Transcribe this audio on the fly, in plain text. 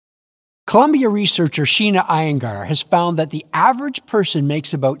Columbia researcher Sheena Iyengar has found that the average person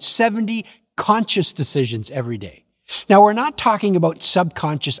makes about 70 conscious decisions every day. Now, we're not talking about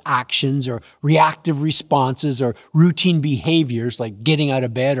subconscious actions or reactive responses or routine behaviors like getting out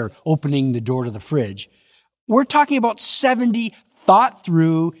of bed or opening the door to the fridge. We're talking about 70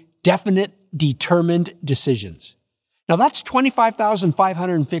 thought-through, definite, determined decisions. Now, that's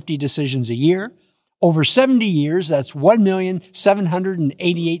 25,550 decisions a year. Over 70 years, that's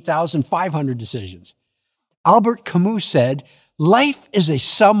 1,788,500 decisions. Albert Camus said, "Life is a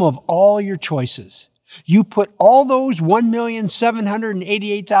sum of all your choices. You put all those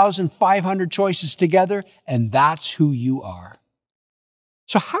 1,788,500 choices together, and that's who you are."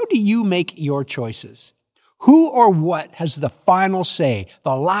 So how do you make your choices? Who or what has the final say,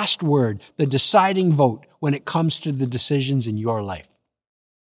 the last word, the deciding vote when it comes to the decisions in your life?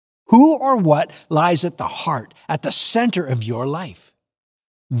 Who or what lies at the heart, at the center of your life?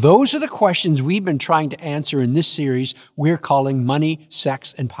 Those are the questions we've been trying to answer in this series we're calling Money,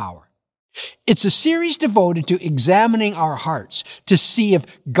 Sex, and Power. It's a series devoted to examining our hearts to see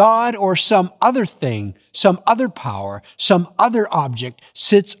if God or some other thing, some other power, some other object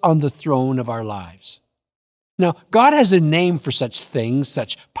sits on the throne of our lives. Now, God has a name for such things,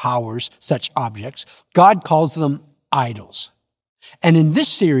 such powers, such objects. God calls them idols. And in this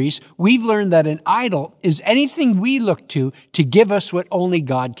series, we've learned that an idol is anything we look to give us what only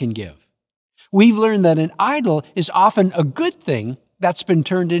God can give. We've learned that an idol is often a good thing that's been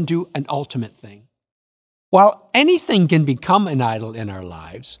turned into an ultimate thing. While anything can become an idol in our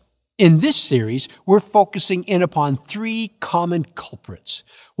lives, in this series, we're focusing in upon three common culprits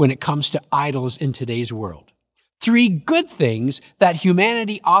when it comes to idols in today's world. Three good things that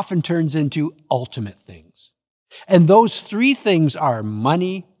humanity often turns into ultimate things. And those three things are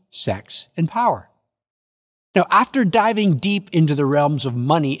money, sex, and power. Now, after diving deep into the realms of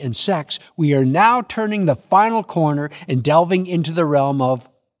money and sex, we are now turning the final corner and delving into the realm of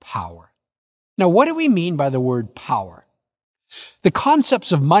power. Now, what do we mean by the word power? The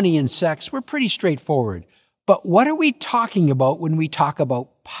concepts of money and sex were pretty straightforward, but what are we talking about when we talk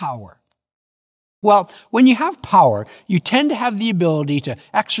about power? Well, when you have power, you tend to have the ability to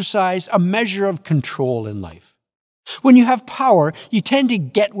exercise a measure of control in life. When you have power, you tend to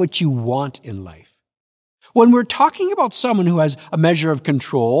get what you want in life. When we're talking about someone who has a measure of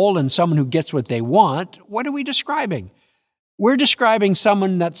control and someone who gets what they want, what are we describing? We're describing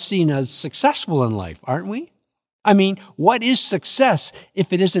someone that's seen as successful in life, aren't we? I mean, what is success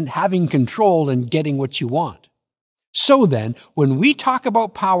if it isn't having control and getting what you want? So then, when we talk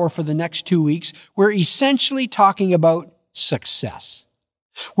about power for the next 2 weeks, we're essentially talking about success.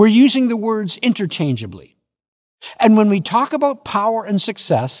 We're using the words interchangeably. And when we talk about power and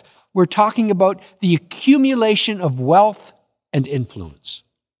success, we're talking about the accumulation of wealth and influence.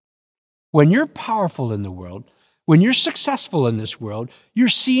 When you're powerful in the world, when you're successful in this world, you're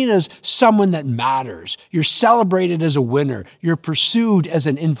seen as someone that matters. You're celebrated as a winner. You're pursued as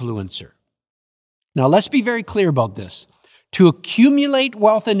an influencer. Now, let's be very clear about this. To accumulate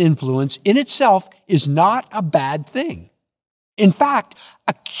wealth and influence in itself is not a bad thing. In fact,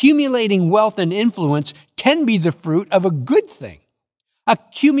 accumulating wealth and influence can be the fruit of a good thing.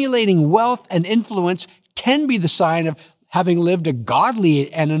 Accumulating wealth and influence can be the sign of having lived a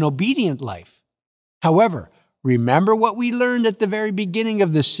godly and an obedient life. However, remember what we learned at the very beginning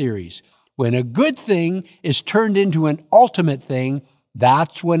of this series. When a good thing is turned into an ultimate thing,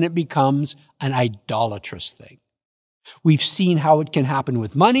 that's when it becomes an idolatrous thing. We've seen how it can happen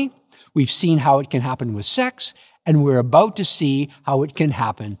with money. We've seen how it can happen with sex. And we're about to see how it can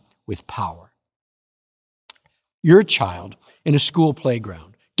happen with power. You're a child in a school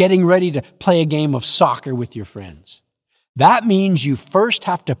playground, getting ready to play a game of soccer with your friends. That means you first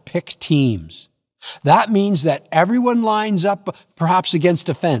have to pick teams. That means that everyone lines up perhaps against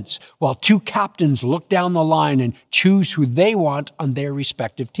a fence while two captains look down the line and choose who they want on their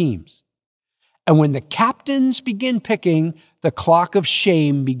respective teams. And when the captains begin picking, the clock of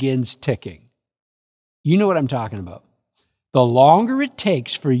shame begins ticking. You know what I'm talking about. The longer it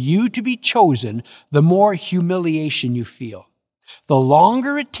takes for you to be chosen, the more humiliation you feel. The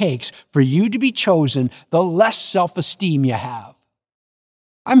longer it takes for you to be chosen, the less self-esteem you have.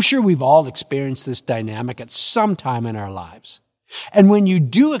 I'm sure we've all experienced this dynamic at some time in our lives. And when you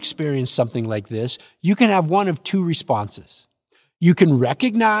do experience something like this, you can have one of two responses. You can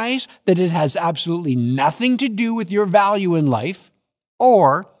recognize that it has absolutely nothing to do with your value in life,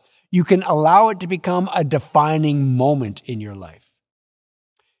 or you can allow it to become a defining moment in your life.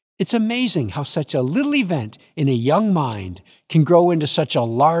 It's amazing how such a little event in a young mind can grow into such a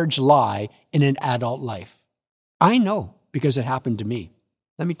large lie in an adult life. I know because it happened to me.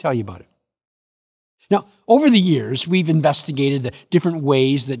 Let me tell you about it. Now, over the years, we've investigated the different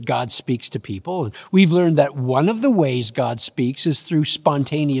ways that God speaks to people, and we've learned that one of the ways God speaks is through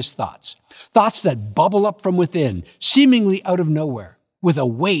spontaneous thoughts. Thoughts that bubble up from within, seemingly out of nowhere, with a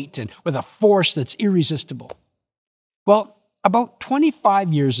weight and with a force that's irresistible. Well, about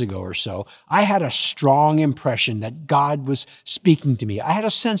 25 years ago or so, I had a strong impression that God was speaking to me. I had a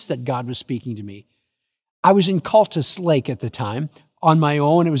sense that God was speaking to me. I was in Cultus Lake at the time, on my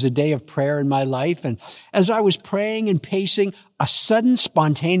own. It was a day of prayer in my life. And as I was praying and pacing, a sudden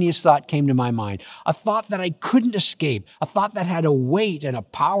spontaneous thought came to my mind. A thought that I couldn't escape. A thought that had a weight and a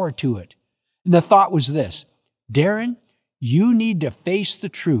power to it. And the thought was this: Darren, you need to face the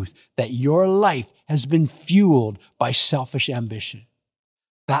truth that your life has been fueled by selfish ambition.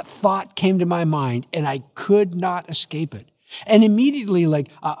 That thought came to my mind and I could not escape it. And immediately, like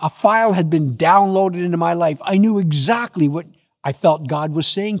a file had been downloaded into my life, I knew exactly what I felt God was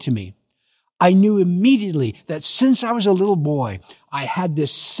saying to me. I knew immediately that since I was a little boy, I had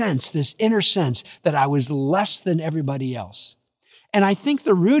this sense, this inner sense, that I was less than everybody else. And I think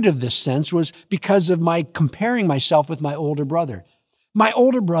the root of this sense was because of my comparing myself with my older brother. My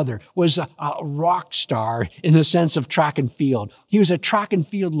older brother was a rock star in the sense of track and field. He was a track and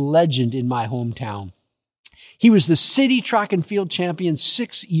field legend in my hometown. He was the city track and field champion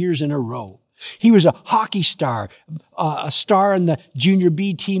 6 years in a row. He was a hockey star, a star in the junior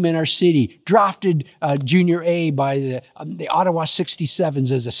B team in our city, drafted junior A by the Ottawa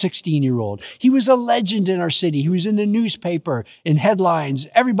 67s as a 16-year-old. He was a legend in our city. He was in the newspaper, in headlines.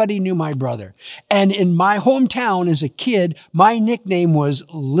 Everybody knew my brother. And in my hometown as a kid, my nickname was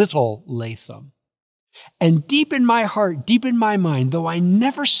Little Latham. And deep in my heart, deep in my mind, though I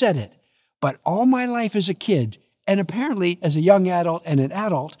never said it, but all my life as a kid, and apparently, as a young adult and an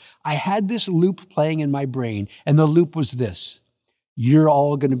adult, I had this loop playing in my brain. And the loop was this: you're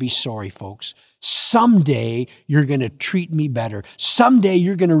all going to be sorry, folks. Someday, you're going to treat me better. Someday,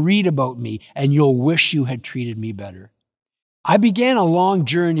 you're going to read about me, and you'll wish you had treated me better. I began a long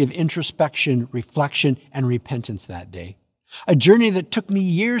journey of introspection, reflection, and repentance that day. A journey that took me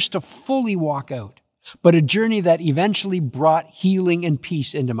years to fully walk out, but a journey that eventually brought healing and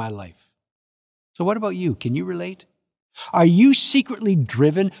peace into my life. So what about you? Can you relate? Are you secretly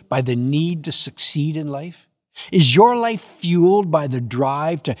driven by the need to succeed in life? Is your life fueled by the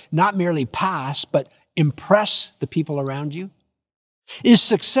drive to not merely pass, but impress the people around you? Is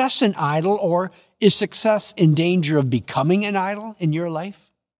success an idol, or is success in danger of becoming an idol in your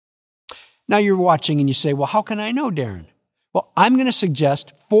life? Now you're watching and you say, well, how can I know, Darren? Well, I'm going to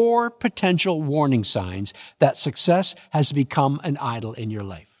suggest 4 potential warning signs that success has become an idol in your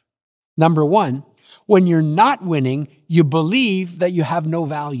life. Number 1, when you're not winning, you believe that you have no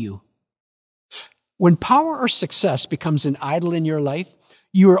value. When power or success becomes an idol in your life,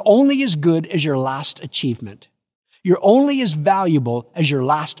 you are only as good as your last achievement. You're only as valuable as your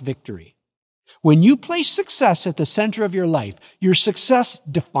last victory. When you place success at the center of your life, your success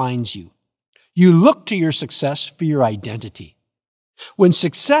defines you. You look to your success for your identity. When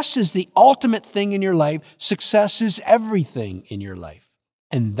success is the ultimate thing in your life, success is everything in your life.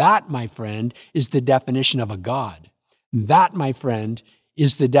 And that, my friend, is the definition of a god. That, my friend,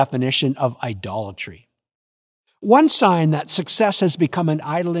 is the definition of idolatry. One sign that success has become an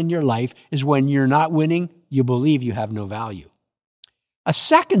idol in your life is when you're not winning, you believe you have no value. A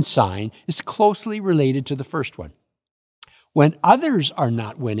second sign is closely related to the first one. When others are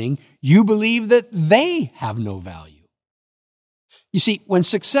not winning, you believe that they have no value. You see, when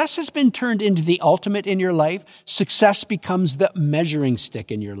success has been turned into the ultimate in your life, success becomes the measuring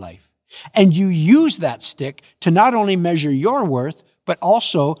stick in your life. And you use that stick to not only measure your worth, but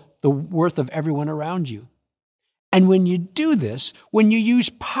also the worth of everyone around you. And when you do this, when you use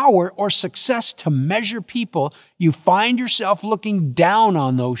power or success to measure people, you find yourself looking down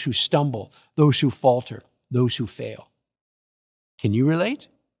on those who stumble, those who falter, those who fail. Can you relate?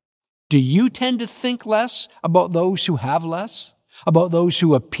 Do you tend to think less about those who have less? About those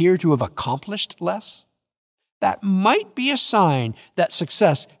who appear to have accomplished less? That might be a sign that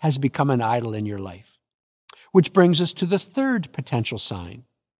success has become an idol in your life. Which brings us to the third potential sign.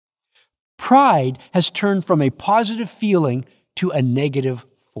 Pride has turned from a positive feeling to a negative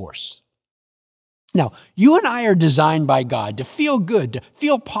force. Now, you and I are designed by God to feel good, to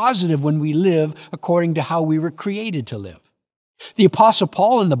feel positive when we live according to how we were created to live. The Apostle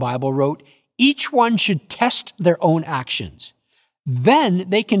Paul in the Bible wrote, "Each one should test their own actions. Then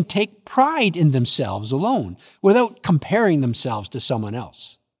they can take pride in themselves alone without comparing themselves to someone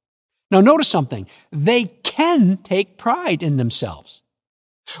else." Now notice something. They can take pride in themselves.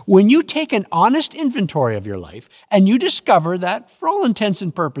 When you take an honest inventory of your life and you discover that, for all intents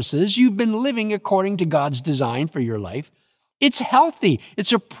and purposes, you've been living according to God's design for your life, it's healthy,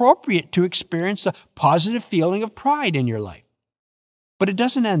 it's appropriate to experience a positive feeling of pride in your life. But it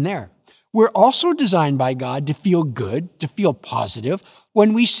doesn't end there. We're also designed by God to feel good, to feel positive,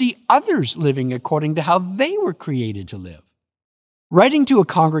 when we see others living according to how they were created to live. Writing to a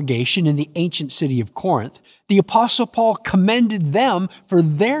congregation in the ancient city of Corinth, the Apostle Paul commended them for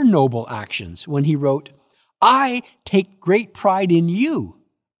their noble actions when he wrote, "I take great pride in you.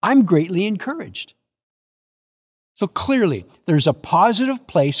 I'm greatly encouraged." So clearly, there's a positive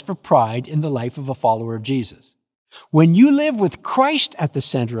place for pride in the life of a follower of Jesus. When you live with Christ at the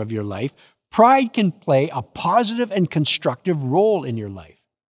center of your life, pride can play a positive and constructive role in your life.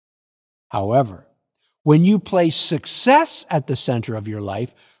 However, when you place success at the center of your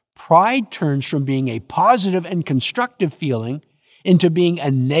life, pride turns from being a positive and constructive feeling into being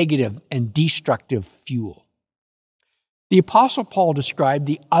a negative and destructive fuel. The Apostle Paul described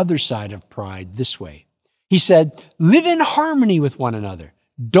the other side of pride this way. He said, "Live in harmony with one another.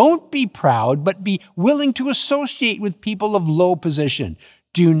 Don't be proud, but be willing to associate with people of low position.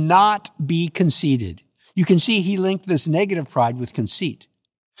 Do not be conceited." You can see he linked this negative pride with conceit.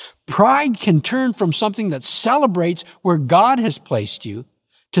 Pride can turn from something that celebrates where God has placed you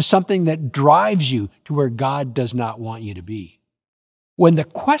to something that drives you to where God does not want you to be. When the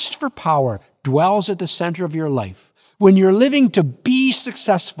quest for power dwells at the center of your life, when you're living to be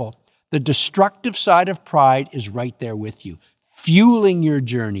successful, the destructive side of pride is right there with you, fueling your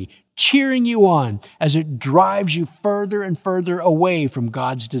journey, cheering you on as it drives you further and further away from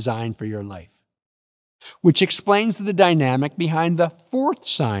God's design for your life. Which explains the dynamic behind the fourth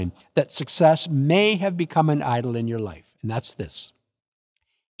sign that success may have become an idol in your life, and that's this.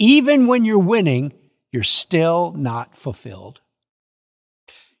 Even when you're winning, you're still not fulfilled.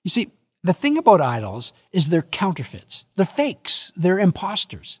 You see, the thing about idols is they're counterfeits, they're fakes, they're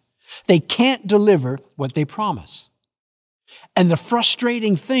imposters. They can't deliver what they promise. And the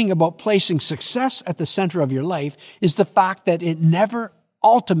frustrating thing about placing success at the center of your life is the fact that it never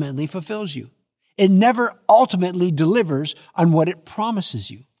ultimately fulfills you. It never ultimately delivers on what it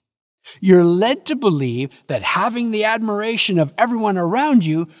promises you. You're led to believe that having the admiration of everyone around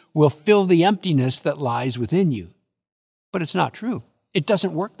you will fill the emptiness that lies within you. But it's not true. It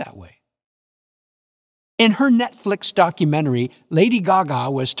doesn't work that way. In her Netflix documentary, Lady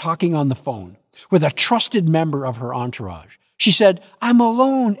Gaga was talking on the phone with a trusted member of her entourage. She said, "I'm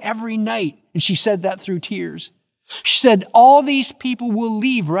alone every night." And she said that through tears. She said, "All these people will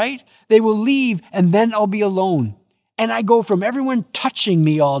leave, right? They will leave and then I'll be alone. And I go from everyone touching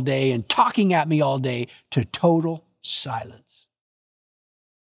me all day and talking at me all day to total silence."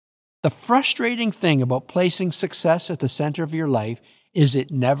 The frustrating thing about placing success at the center of your life is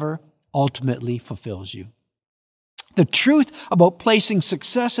it never ultimately fulfills you. The truth about placing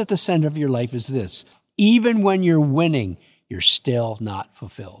success at the center of your life is this: even when you're winning, you're still not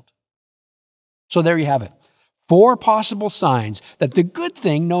fulfilled. So there you have it. 4 possible signs that the good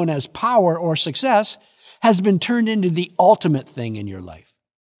thing known as power or success has been turned into the ultimate thing in your life.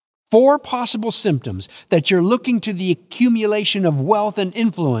 4 possible symptoms that you're looking to the accumulation of wealth and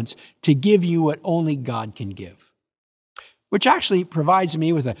influence to give you what only God can give. Which actually provides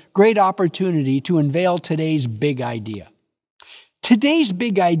me with a great opportunity to unveil today's big idea. Today's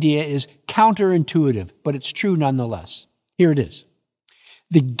big idea is counterintuitive, but it's true nonetheless. Here it is.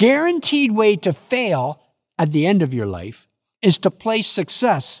 The guaranteed way to fail at the end of your life is to place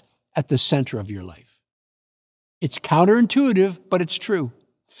success at the center of your life. It's counterintuitive, but it's true.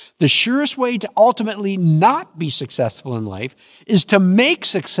 The surest way to ultimately not be successful in life is to make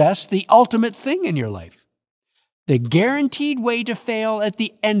success the ultimate thing in your life. The guaranteed way to fail at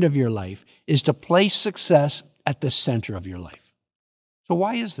the end of your life is to place success at the center of your life. So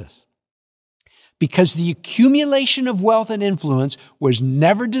why is this? Because the accumulation of wealth and influence was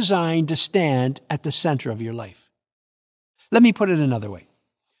never designed to stand at the center of your life. Let me put it another way.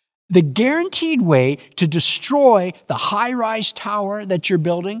 The guaranteed way to destroy the high-rise tower that you're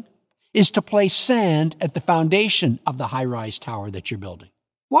building is to place sand at the foundation of the high-rise tower that you're building.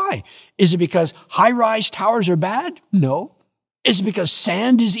 Why? Is it because high-rise towers are bad? No. Is it because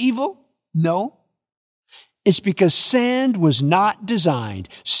sand is evil? No. It's because sand was not designed.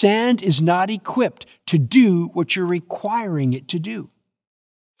 Sand is not equipped to do what you're requiring it to do.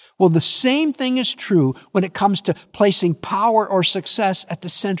 Well, the same thing is true when it comes to placing power or success at the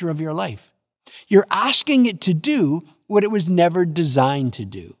center of your life. You're asking it to do what it was never designed to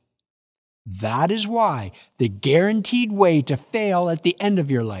do. That is why the guaranteed way to fail at the end of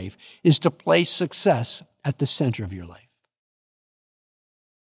your life is to place success at the center of your life.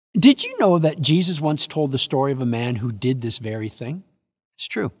 Did you know that Jesus once told the story of a man who did this very thing? It's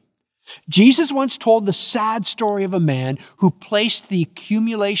true. Jesus once told the sad story of a man who placed the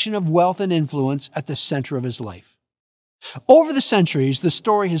accumulation of wealth and influence at the center of his life. Over the centuries, the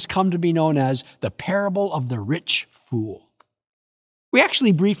story has come to be known as the parable of the rich fool. We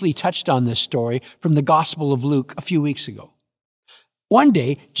actually briefly touched on this story from the Gospel of Luke a few weeks ago. One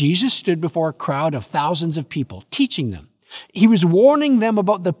day, Jesus stood before a crowd of thousands of people, teaching them. He was warning them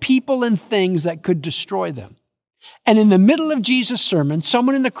about the people and things that could destroy them. And in the middle of Jesus' sermon,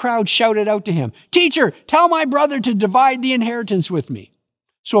 someone in the crowd shouted out to him, "Teacher, tell my brother to divide the inheritance with me."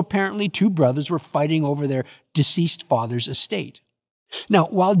 So apparently 2 brothers were fighting over their deceased father's estate. Now,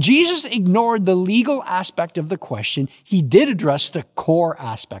 while Jesus ignored the legal aspect of the question, he did address the core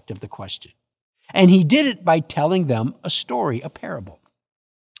aspect of the question. And he did it by telling them a story, a parable.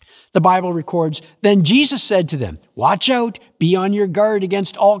 The Bible records, "Then Jesus said to them, 'Watch out, be on your guard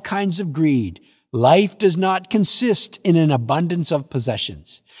against all kinds of greed. Life does not consist in an abundance of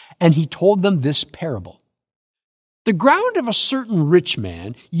possessions.' And he told them this parable. The ground of a certain rich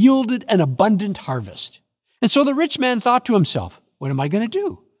man yielded an abundant harvest. And so the rich man thought to himself, 'What am I going to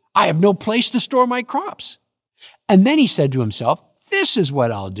do? I have no place to store my crops.' And then he said to himself, 'This is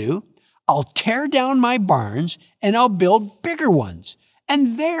what I'll do. I'll tear down my barns and I'll build bigger ones.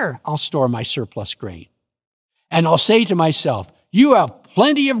 And there I'll store my surplus grain. And I'll say to myself, you have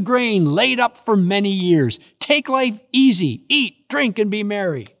plenty of grain laid up for many years. Take life easy, eat, drink, and be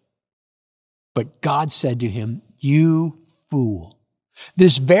merry.' But God said to him, 'You fool,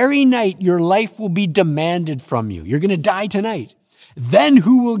 this very night your life will be demanded from you. You're going to die tonight. Then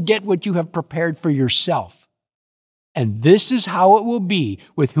who will get what you have prepared for yourself? And this is how it will be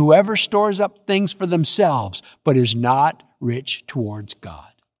with whoever stores up things for themselves, but is not rich towards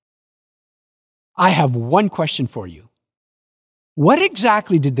God.'" I have one question for you. What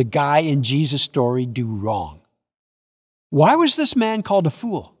exactly did the guy in Jesus' story do wrong? Why was this man called a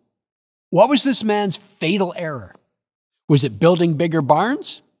fool? What was this man's fatal error? Was it building bigger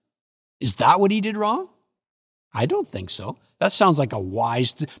barns? Is that what he did wrong? I don't think so. That sounds like a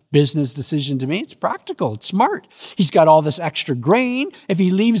wise business decision to me. It's practical. It's smart. He's got all this extra grain. If he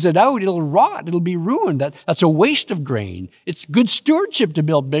leaves it out, it'll rot. It'll be ruined. That's a waste of grain. It's good stewardship to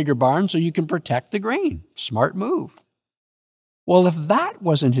build bigger barns so you can protect the grain. Smart move. Well, if that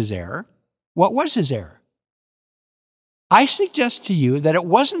wasn't his error, what was his error? I suggest to you that it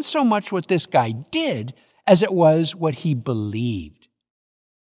wasn't so much what this guy did as it was what he believed.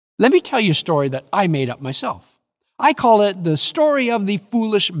 Let me tell you a story that I made up myself. I call it the story of the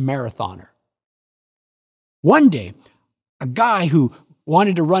foolish marathoner. One day, a guy who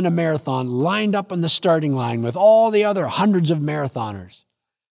wanted to run a marathon lined up on the starting line with all the other hundreds of marathoners.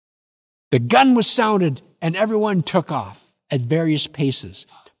 The gun was sounded and everyone took off at various paces.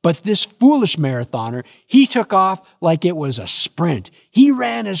 But this foolish marathoner, he took off like it was a sprint. He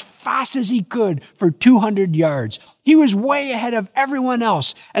ran as fast as he could for 200 yards. He was way ahead of everyone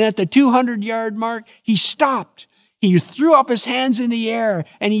else. And at the 200-yard mark, he stopped. He threw up his hands in the air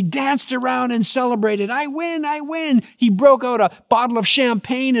and he danced around and celebrated. "I win, I win." He broke out a bottle of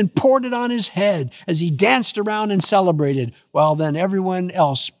champagne and poured it on his head as he danced around and celebrated. Well, then everyone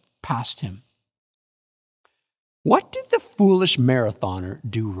else passed him. What did the foolish marathoner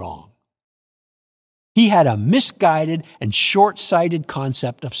do wrong? He had a misguided and short-sighted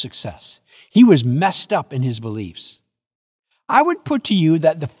concept of success. He was messed up in his beliefs. I would put to you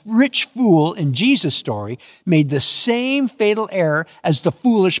that the rich fool in Jesus' story made the same fatal error as the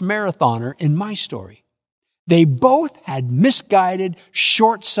foolish marathoner in my story. They both had misguided,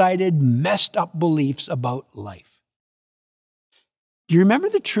 short-sighted, messed up beliefs about life. Do you remember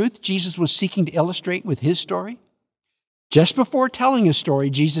the truth Jesus was seeking to illustrate with his story? Just before telling his story,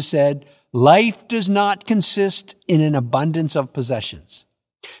 Jesus said, "Life does not consist in an abundance of possessions."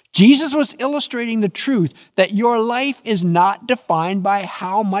 Jesus was illustrating the truth that your life is not defined by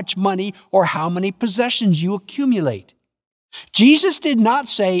how much money or how many possessions you accumulate. Jesus did not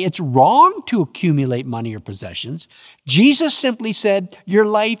say it's wrong to accumulate money or possessions. Jesus simply said your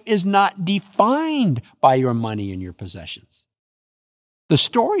life is not defined by your money and your possessions. The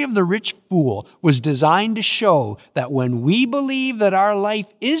story of the rich fool was designed to show that when we believe that our life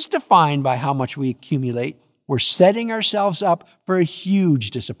is defined by how much we accumulate, we're setting ourselves up for a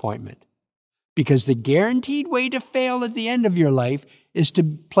huge disappointment. Because the guaranteed way to fail at the end of your life is to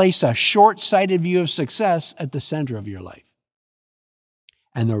place a short-sighted view of success at the center of your life.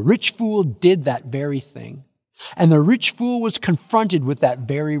 And the rich fool did that very thing. And the rich fool was confronted with that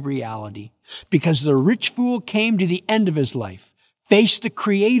very reality. Because the rich fool came to the end of his life, faced the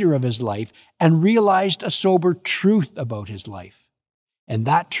creator of his life, and realized a sober truth about his life. And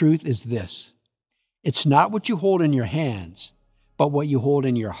that truth is this: it's not what you hold in your hands, but what you hold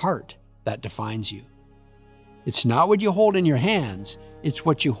in your heart that defines you. It's not what you hold in your hands, it's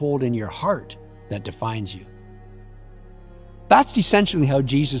what you hold in your heart that defines you. That's essentially how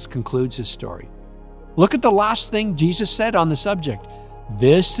Jesus concludes his story. Look at the last thing Jesus said on the subject.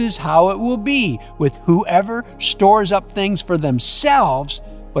 This is how it will be with whoever stores up things for themselves,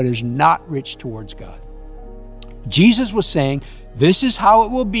 but is not rich towards God. Jesus was saying, this is how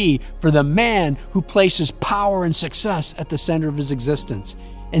it will be for the man who places power and success at the center of his existence,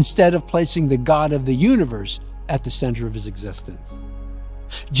 instead of placing the God of the universe at the center of his existence.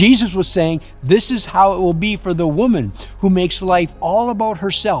 Jesus was saying, this is how it will be for the woman who makes life all about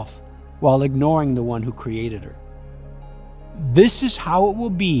herself while ignoring the one who created her. This is how it will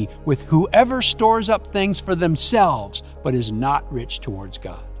be with whoever stores up things for themselves but is not rich towards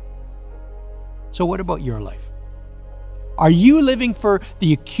God. So what about your life? Are you living for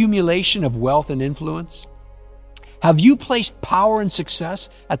the accumulation of wealth and influence? Have you placed power and success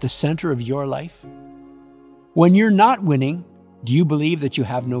at the center of your life? When you're not winning, do you believe that you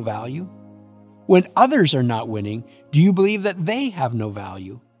have no value? When others are not winning, do you believe that they have no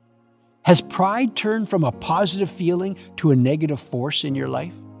value? Has pride turned from a positive feeling to a negative force in your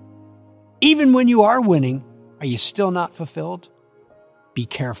life? Even when you are winning, are you still not fulfilled? Be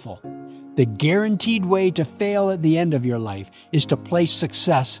careful. The guaranteed way to fail at the end of your life is to place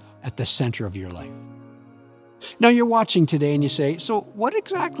success at the center of your life. Now you're watching today and you say, so what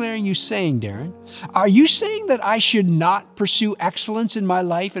exactly are you saying, Darren? Are you saying that I should not pursue excellence in my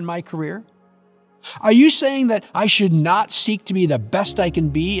life and my career? Are you saying that I should not seek to be the best I can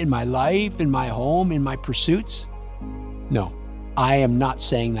be in my life, in my home, in my pursuits? No, I am not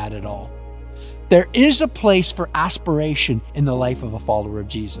saying that at all. There is a place for aspiration in the life of a follower of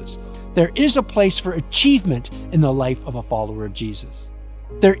Jesus. There is a place for achievement in the life of a follower of Jesus.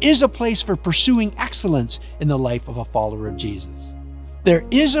 There is a place for pursuing excellence in the life of a follower of Jesus. There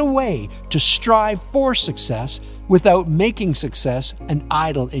is a way to strive for success without making success an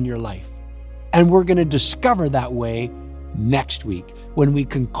idol in your life. And we're going to discover that way next week when we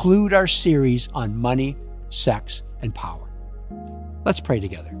conclude our series on money, sex, and power. Let's pray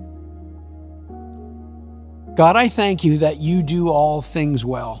together. God, I thank you that you do all things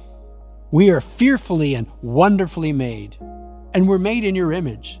well. We are fearfully and wonderfully made, and we're made in your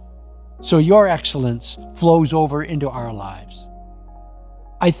image. So your excellence flows over into our lives.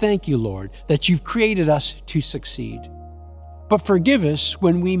 I thank you, Lord, that you've created us to succeed. But forgive us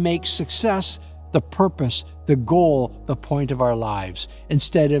when we make success the purpose, the goal, the point of our lives,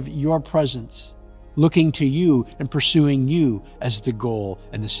 instead of your presence, looking to you and pursuing you as the goal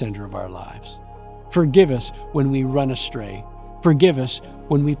and the center of our lives. Forgive us when we run astray. Forgive us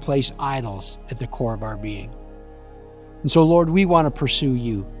when we place idols at the core of our being. And so, Lord, we want to pursue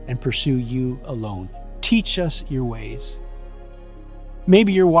you and pursue you alone. Teach us your ways.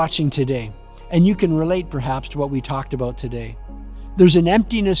 Maybe you're watching today and you can relate perhaps to what we talked about today. There's an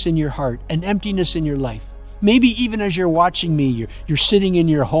emptiness in your heart, an emptiness in your life. Maybe even as you're watching me, you're sitting in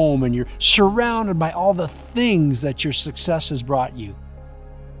your home and you're surrounded by all the things that your success has brought you.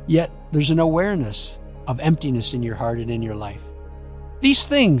 Yet there's an awareness of emptiness in your heart and in your life. These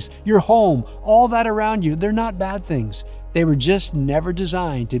things, your home, all that around you, they're not bad things. They were just never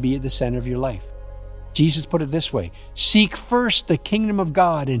designed to be at the center of your life. Jesus put it this way: seek first the kingdom of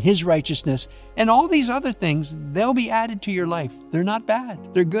God and his righteousness, and all these other things, they'll be added to your life. They're not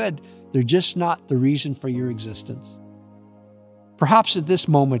bad. They're good. They're just not the reason for your existence. Perhaps at this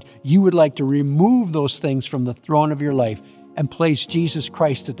moment, you would like to remove those things from the throne of your life and place Jesus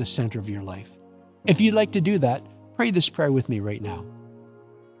Christ at the center of your life. If you'd like to do that, pray this prayer with me right now.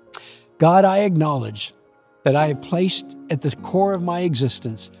 God, I acknowledge that I have placed at the core of my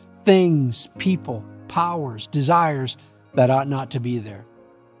existence things, people, powers, desires that ought not to be there.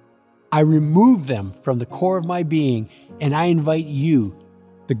 I remove them from the core of my being, and I invite you,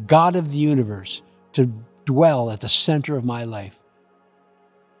 the God of the universe, to dwell at the center of my life,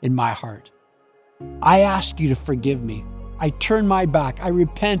 in my heart. I ask you to forgive me. I turn my back. I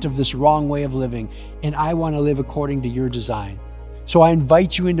repent of this wrong way of living, and I want to live according to your design. So I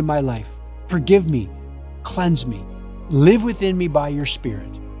invite you into my life. Forgive me. Cleanse me. Live within me by your Spirit.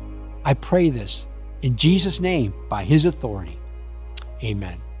 I pray this in Jesus' name, by his authority.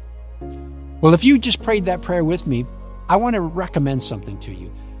 Amen. Well, if you just prayed that prayer with me, I want to recommend something to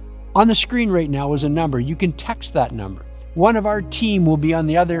you. On the screen right now is a number. You can text that number. One of our team will be on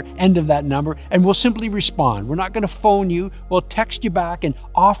the other end of that number, and we'll simply respond. We're not going to phone you. We'll text you back and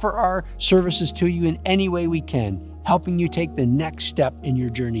offer our services to you in any way we can, helping you take the next step in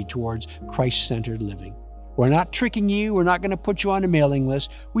your journey towards Christ-centered living. We're not tricking you. We're not going to put you on a mailing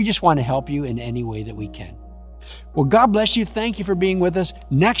list. We just want to help you in any way that we can. Well, God bless you. Thank you for being with us.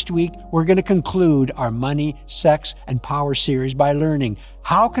 Next week, we're going to conclude our Money, Sex, and Power series by learning,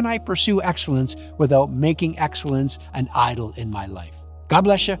 how can I pursue excellence without making excellence an idol in my life? God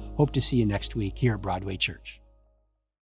bless you. Hope to see you next week here at Broadway Church.